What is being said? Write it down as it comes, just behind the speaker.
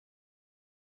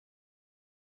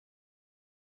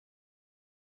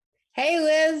Hey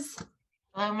Liz,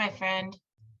 Hello, my friend.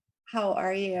 how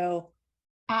are you?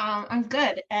 I'm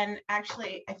good. And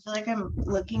actually, I feel like I'm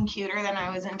looking cuter than I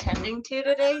was intending to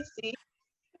today. See?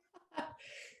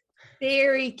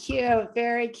 Very cute,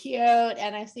 very cute.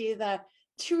 And I see the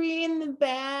tree in the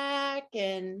back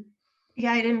and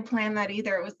Yeah, I didn't plan that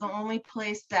either. It was the only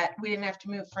place that we didn't have to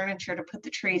move furniture to put the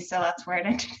tree, so that's where it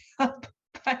ended up.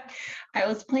 But I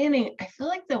was planning, I feel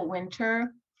like the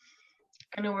winter,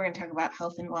 I know we're going to talk about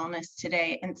health and wellness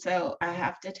today. And so I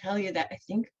have to tell you that I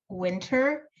think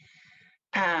winter,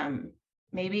 um,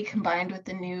 maybe combined with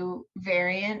the new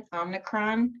variant,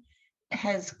 Omicron,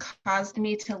 has caused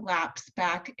me to lapse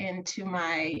back into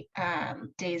my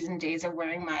days and days of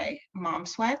wearing my mom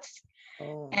sweats.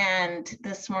 oh, And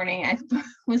this morning I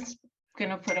was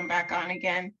going to put them back on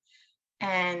again.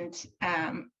 And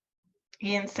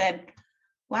Ian said,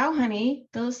 wow, honey,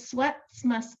 those sweats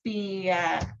must be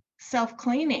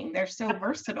self-cleaning. They're so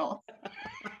versatile.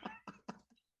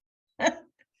 And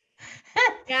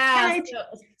yeah. I,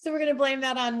 So we're gonna blame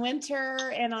that on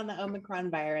winter and on the Omicron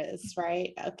virus,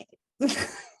 right? Okay.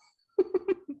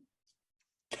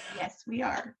 yes, we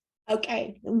are.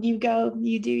 Okay, you go,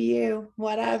 you do you,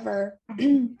 whatever.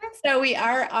 So we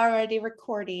are already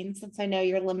recording since I know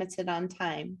you're limited on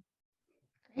time.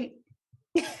 Great.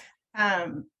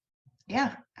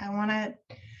 Yeah, I want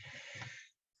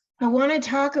to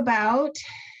talk about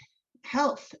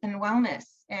health and wellness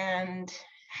and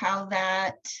how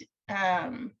that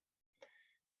um,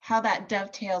 how that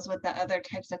dovetails with the other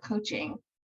types of coaching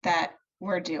that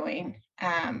we're doing.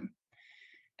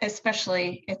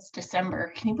 Especially it's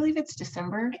December. Can you believe it's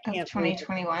December I of can't believe it's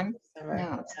 2021? December.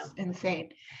 No, it's No. insane.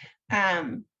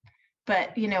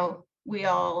 But we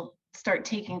all start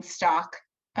taking stock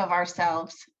of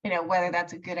ourselves, whether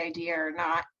that's a good idea or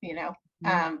not,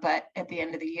 but at the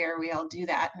end of the year, we all do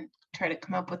that and try to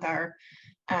come up with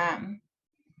um,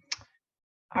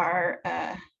 our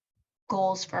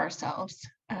goals for ourselves.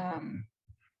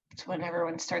 It's when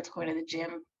everyone starts going to the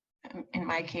gym. In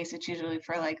my case, it's usually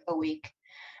for like a week.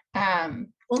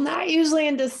 Well, not usually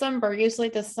in December. Usually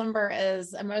December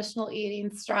is emotional eating,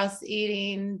 stress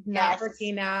eating, not Yes,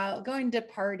 working out, going to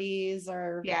parties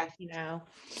or, yes,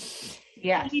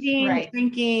 yes, eating, right.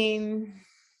 drinking.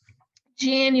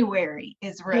 January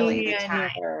is really the time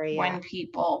January, yeah. when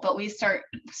but we start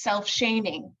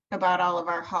self-shaming about all of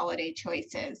our holiday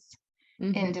choices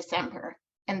in Mhm. December.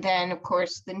 And then, of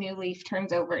course, the new leaf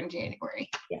turns over in January,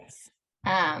 Yes,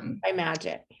 um, by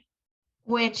magic.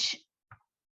 which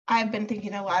I've been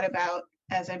thinking a lot about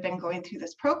as I've been going through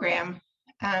this program,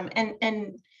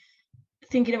 and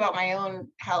thinking about my own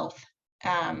health,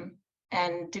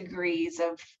 and degrees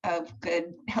of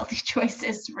good healthy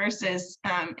choices versus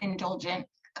indulgent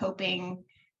coping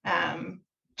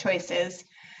choices.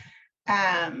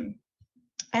 Um,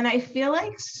 and I feel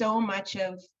like so much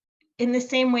of, in the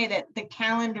same way that the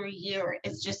calendar year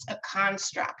is just a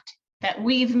construct that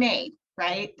we've made,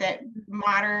 right? That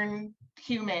modern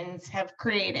humans have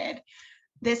created,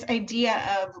 this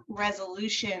idea of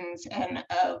resolutions and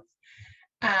of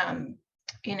um,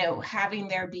 having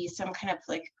there be some kind of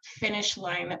like finish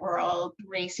line that we're all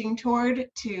racing toward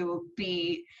to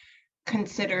be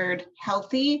considered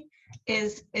healthy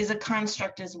is a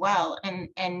construct as well.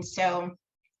 And so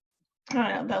I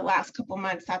don't know, the last couple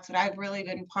months, that's what I've really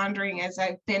been pondering as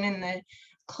I've been in the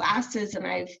classes and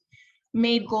I've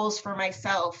made goals for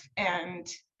myself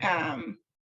um,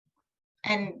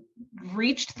 and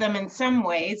reached them in some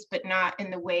ways, but not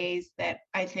in the ways that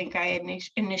I think I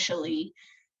initially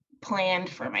planned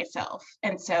for myself.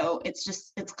 And so it's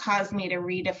caused me to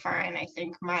redefine, I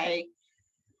think,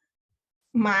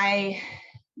 my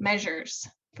measures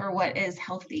for what is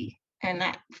healthy. And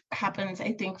that happens,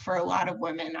 I think, for a lot of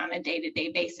women on a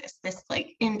day-to-day basis, this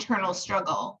like internal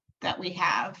struggle that we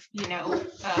have,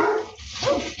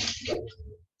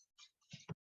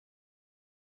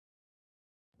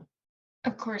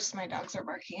 of course my dogs are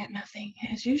barking at nothing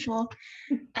as usual.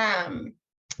 um,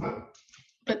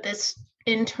 but this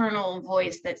internal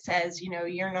voice that says,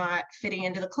 you're not fitting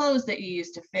into the clothes that you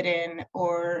used to fit in,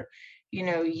 or,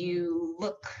 you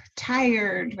look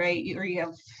tired, right? Or you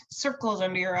have circles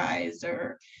under your eyes,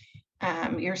 or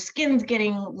your skin's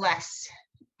getting less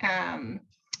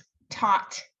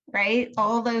taut, right?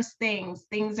 All those things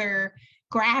are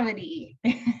gravity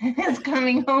is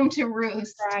coming home to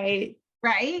roost, Right.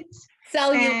 right?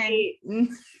 And Cellulite.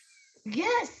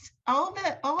 yes, all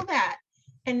that.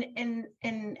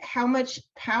 And how much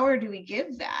power do we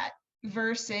give that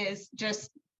versus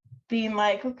just being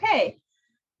like, okay,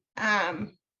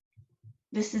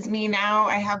 this is me now.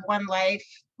 I have one life,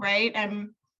 right?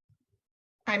 I'm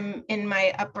in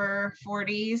my upper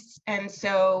 40s, and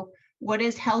so what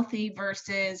is healthy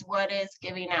versus what is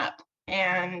giving up.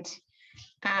 And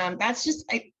that's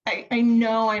just, I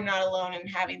know I'm not alone in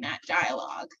having that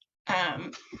dialogue.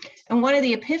 And one of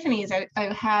the epiphanies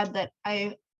I've had that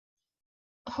I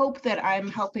hope that I'm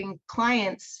helping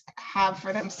clients have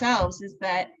for themselves is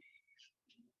that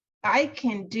I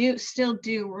can still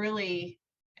do really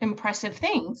impressive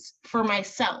things for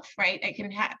myself, right? I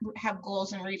can have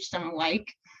goals and reach them,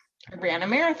 like I ran a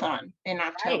marathon in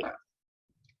October,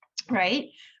 right?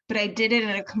 But I did it in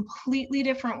a completely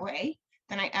different way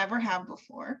than I ever have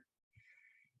before.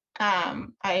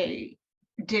 I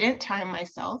didn't time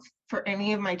myself for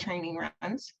any of my training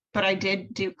runs, but I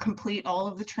did complete all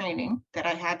of the training that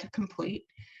I had to complete.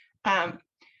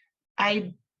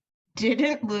 I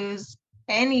didn't lose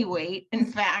any weight. In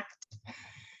fact,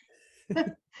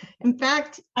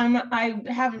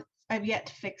 I've yet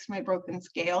to fix my broken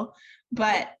scale,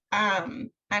 but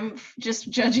I'm just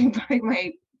judging by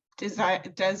my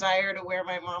desire to wear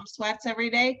my mom sweats every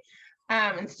day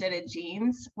instead of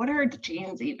jeans. What are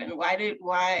jeans even?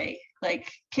 Why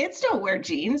like kids don't wear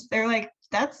jeans? They're like,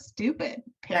 that's stupid,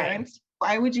 parents. Right.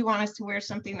 Why would you want us to wear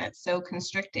something that's so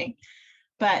constricting?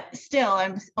 But still,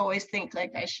 I'm always think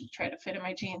like I should try to fit in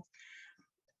my jeans.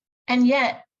 And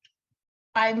yet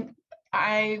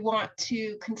I want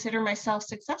to consider myself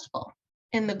successful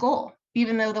in the goal,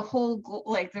 even though the whole goal,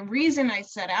 like the reason I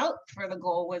set out for the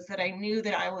goal was that I knew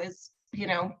that I was,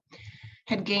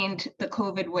 had gained the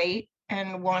COVID weight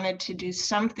and wanted to do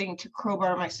something to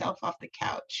crowbar myself off the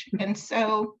couch. And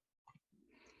so.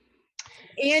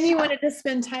 And you wanted to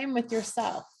spend time with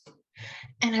yourself.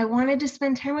 And I wanted to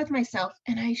spend time with myself.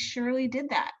 And I surely did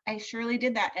that.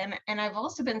 And I've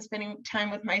also been spending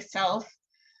time with myself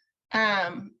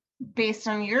based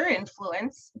on your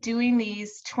influence, doing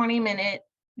these 20-minute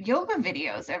yoga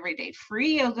videos every day,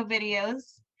 free yoga videos.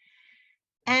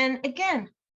 And again,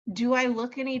 do I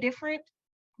look any different?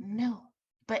 No,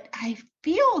 but I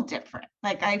feel different.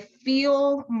 Like I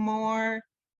feel more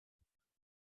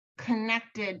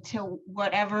connected to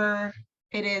whatever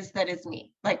it is that is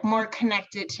me, like more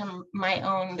connected to my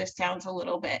own, this sounds a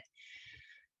little bit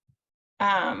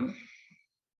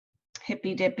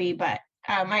hippy dippy, but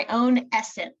my own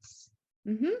essence.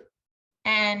 Mm-hmm.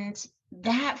 And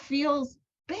that feels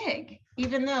big,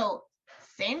 even though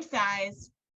same size,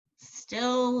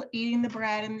 still eating the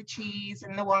bread and the cheese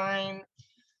and the wine.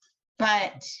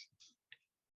 But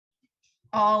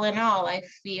all in all, I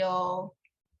feel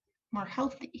more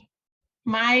healthy.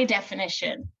 My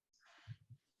definition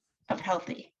of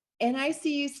healthy. And I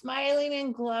see you smiling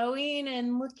and glowing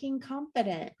and looking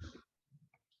confident.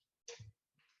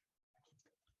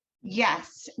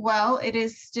 Yes. Well, it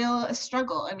is still a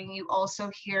struggle. I mean, you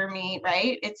also hear me,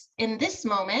 right? It's in this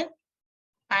moment,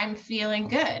 I'm feeling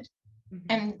good. Mm-hmm.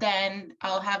 And then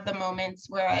I'll have the moments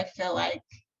where I feel like,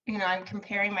 I'm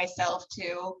comparing myself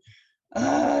to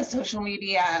social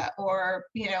media or,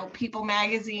 People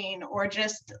magazine, or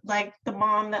just like the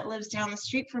mom that lives down the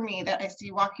street from me that I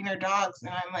see walking her dogs.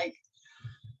 And I'm like,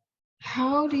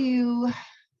 how do you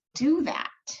do that?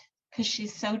 Because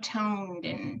she's so toned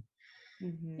and,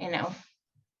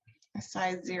 a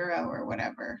size 0 or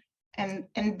whatever. And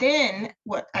then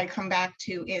what I come back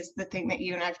to is the thing that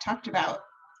you and I've talked about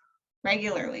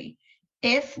regularly.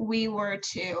 If we were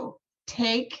to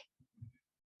take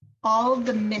all of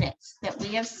the minutes that we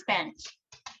have spent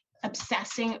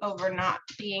obsessing over not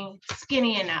being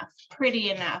skinny enough, pretty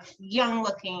enough, young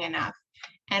looking enough,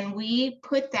 and we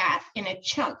put that in a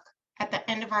chunk at the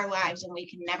end of our lives and we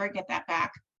can never get that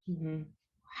back,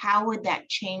 how would that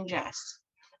change us?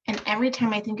 And every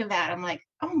time I think of that, I'm like,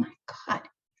 oh my God,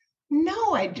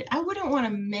 no, I wouldn't want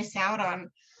to miss out on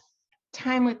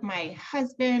time with my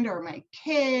husband or my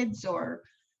kids or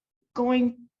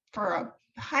going for a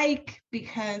hike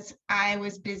because I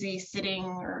was busy sitting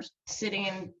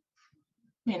and,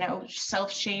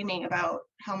 self-shaming about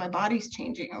how my body's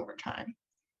changing over time.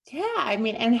 Yeah, I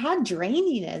mean, and how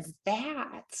draining is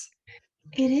that?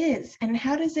 It is. And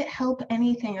how does it help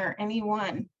anything or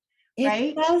anyone? Right?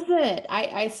 It doesn't.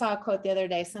 I saw a quote the other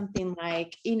day, something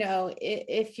like,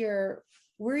 if you're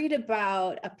worried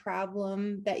about a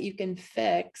problem that you can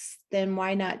fix, then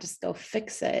why not just go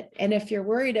fix it? And if you're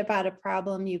worried about a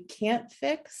problem you can't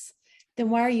fix, then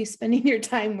why are you spending your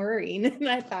time worrying? And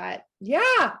I thought,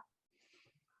 yeah,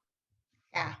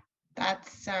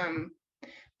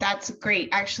 that's great.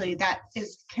 Actually, that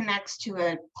connects to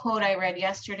a quote I read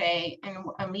yesterday in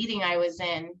a meeting I was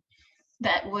in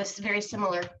that was very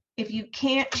similar. If you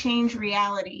can't change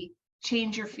reality,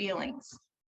 change your feelings.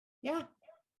 Yeah.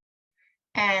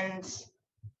 And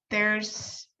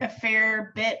there's a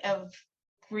fair bit of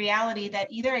reality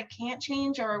that either I can't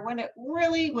change, or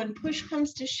when push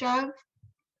comes to shove,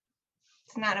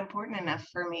 it's not important enough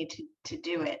for me to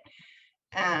do it.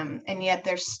 And yet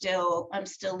I'm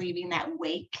still leaving that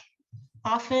wake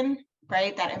often,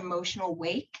 right? That emotional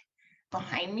wake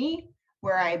behind me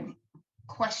where I'm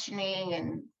questioning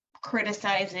and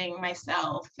criticizing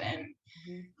myself. And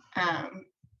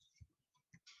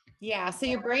yeah, so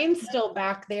your brain's still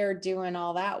back there doing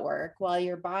all that work while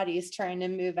your body's trying to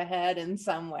move ahead in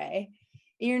some way.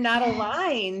 You're not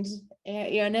aligned,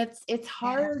 and it's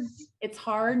hard. Yes. It's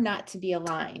hard not to be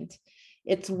aligned.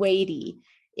 It's weighty.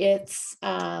 It's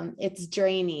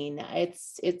draining.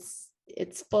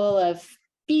 It's full of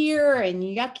fear and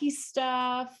yucky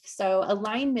stuff. So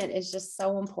alignment is just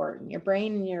so important. Your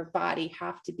brain and your body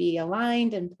have to be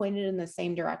aligned and pointed in the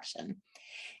same direction.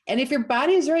 And if your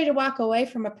body is ready to walk away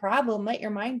from a problem, let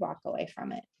your mind walk away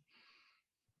from it.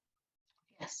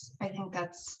 Yes, I think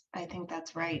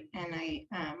that's right.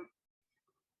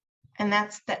 And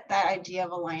that's that idea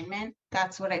of alignment.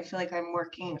 That's what I feel like I'm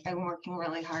working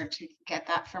really hard to get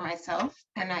that for myself.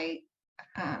 And I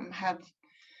have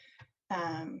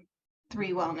 3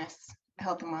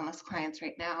 health and wellness clients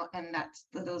right now. And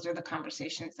those are the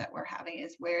conversations that we're having,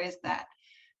 is where is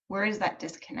that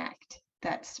disconnect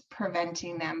that's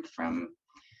preventing them from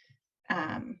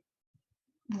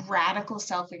radical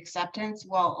self-acceptance,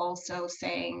 while also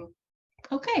saying,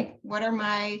 okay, what are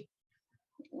my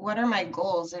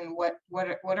goals, and what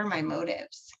are my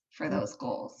motives for those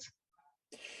goals?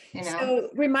 So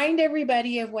remind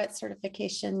everybody of what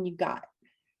certification you got.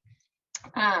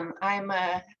 I'm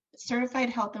a certified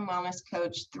health and wellness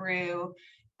coach through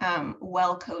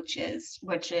Well Coaches,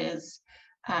 which is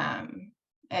a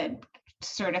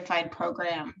certified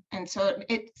program. And so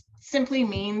it simply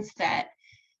means that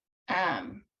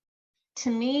to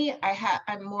me,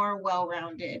 I'm more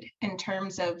well-rounded in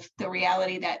terms of the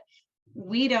reality that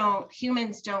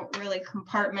humans don't really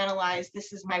compartmentalize,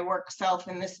 this is my work self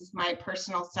and this is my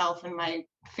personal self and my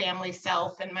family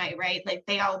self and my, right? Like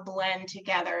they all blend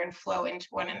together and flow into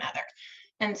one another.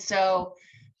 And so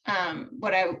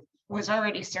what I was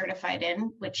already certified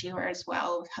in, which you are as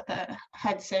well, the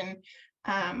Hudson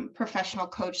professional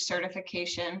coach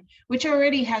certification, which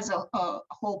already has a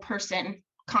whole person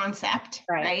concept,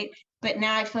 right? But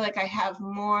now I feel like I have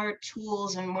more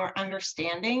tools and more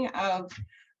understanding of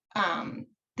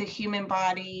the human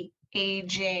body,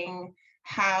 aging,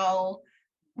 how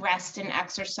rest and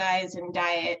exercise and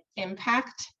diet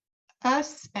impact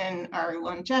us and our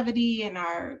longevity and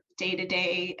our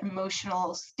day-to-day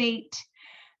emotional state.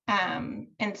 And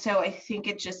so I think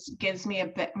it just gives me a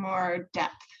bit more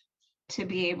depth to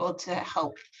be able to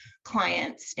help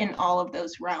clients in all of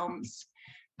those realms.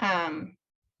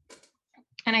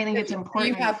 And I think it's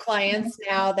important. You have clients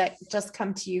now that just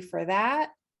come to you for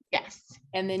that? Yes.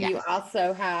 And then you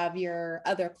also have your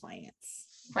other clients.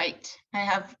 Right.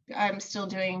 I'm still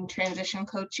doing transition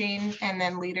coaching and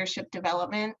then leadership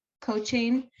development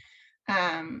coaching.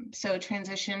 So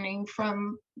transitioning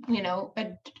from,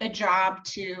 a job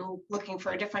to looking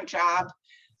for a different job,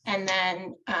 and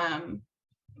then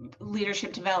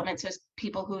leadership development, so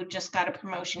people who just got a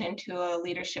promotion into a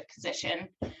leadership position.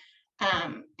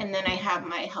 And then I have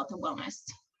my health and wellness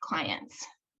clients.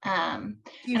 Do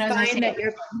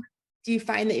you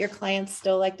find that your clients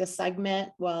still like to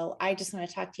segment? Well, I just want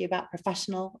to talk to you about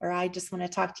professional, or I just want to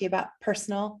talk to you about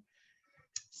personal.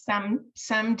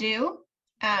 Some do,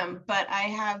 but I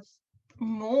have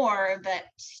more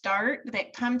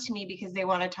that come to me because they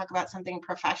want to talk about something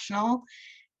professional,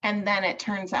 and then it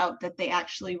turns out that they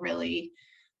actually really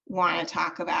want to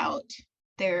talk about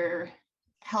their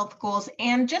health goals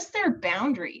and just their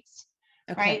boundaries,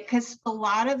 right? Because a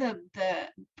lot of the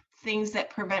things that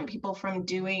prevent people from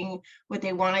doing what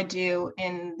they want to do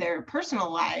in their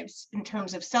personal lives in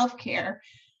terms of self-care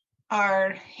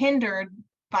are hindered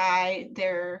by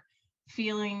their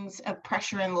feelings of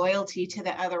pressure and loyalty to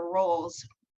the other roles,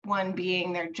 one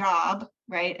being their job,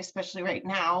 right? Especially right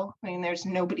now. I mean, there's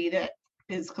nobody that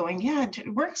is going, yeah,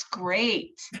 it works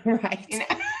great. Right.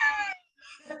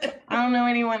 I don't know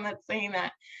anyone that's saying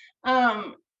that.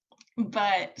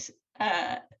 But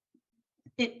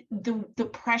the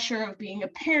pressure of being a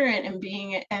parent and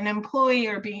being an employee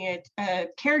or being a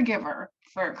caregiver,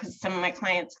 because some of my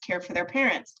clients care for their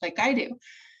parents like I do,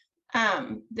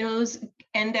 those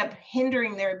end up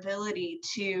hindering their ability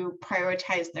to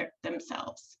prioritize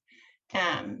themselves.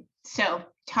 So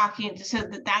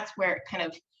that's where it kind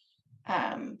of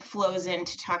flows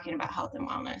into talking about health and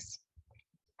wellness.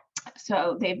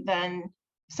 So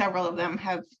several of them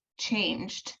have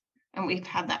changed, and we've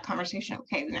had that conversation.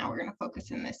 Okay, now we're going to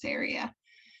focus in this area.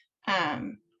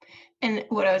 And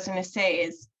what I was going to say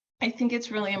is, I think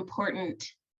it's really important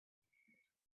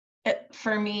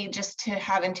for me just to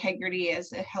have integrity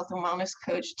as a health and wellness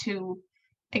coach, to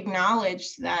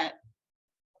acknowledge that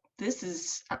this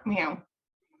is,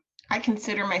 I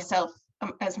consider myself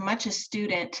as much a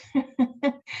student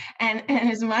and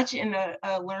as much in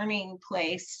a learning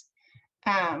place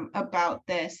about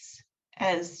this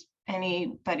as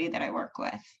anybody that I work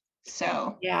with.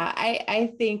 So yeah,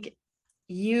 I think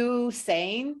you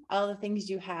saying all the things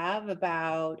you have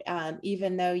about,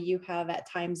 even though you have at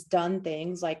times done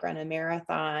things like run a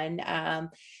marathon,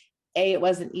 A, it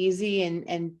wasn't easy,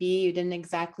 and B, you didn't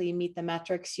exactly meet the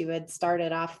metrics you had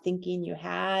started off thinking you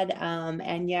had,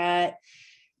 and yet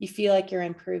you feel like you're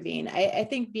improving. I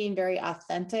think being very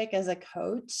authentic as a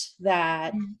coach,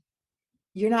 that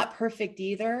you're not perfect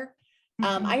either.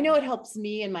 I know it helps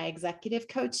me in my executive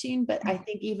coaching, but I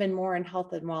think even more in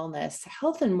health and wellness.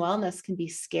 Health and wellness can be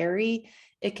scary.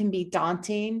 It can be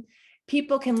daunting.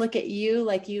 People can look at you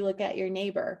like you look at your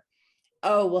neighbor.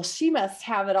 Oh, well, she must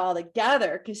have it all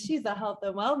together because she's a health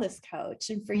and wellness coach.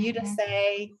 And for you to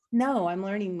say, no, I'm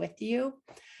learning with you,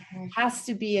 has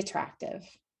to be attractive.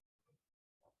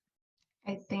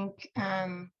 I think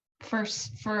for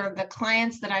the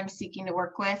clients that I'm seeking to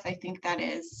work with, I think that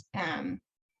is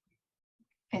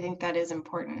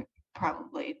important,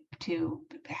 probably, to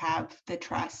have the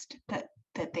trust that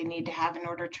they need to have in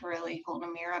order to really hold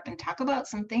a mirror up and talk about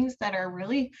some things that are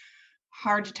really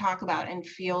hard to talk about and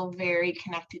feel very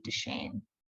connected to shame.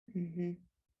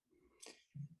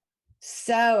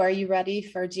 So are you ready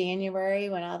for January,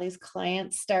 when all these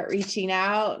clients start reaching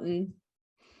out and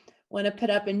want to put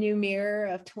up a new mirror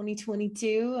of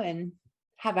 2022 and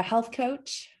have a health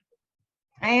coach?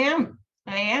 I am.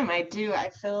 I do. I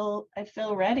feel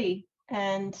ready.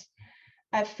 And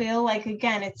I feel like,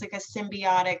 again, it's like a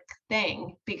symbiotic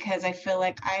thing, because I feel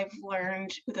like I've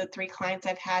learned, with the 3 clients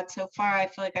I've had so far, I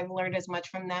feel like I've learned as much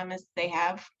from them as they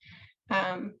have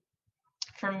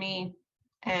from me.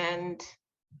 And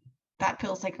that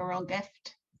feels like a real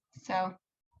gift. So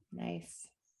Nice.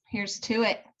 here's to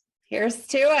it. Here's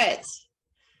to it.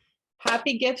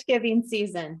 Happy gift giving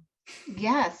season.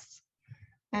 Yes.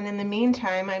 And in the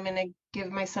meantime, I'm going to give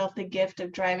myself the gift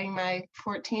of driving my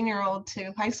 14-year-old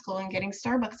to high school and getting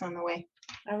Starbucks on the way.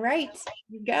 All right,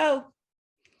 you go.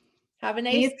 Have a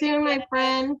nice See you soon, my weekend.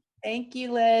 friend. Thank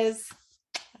you, Liz.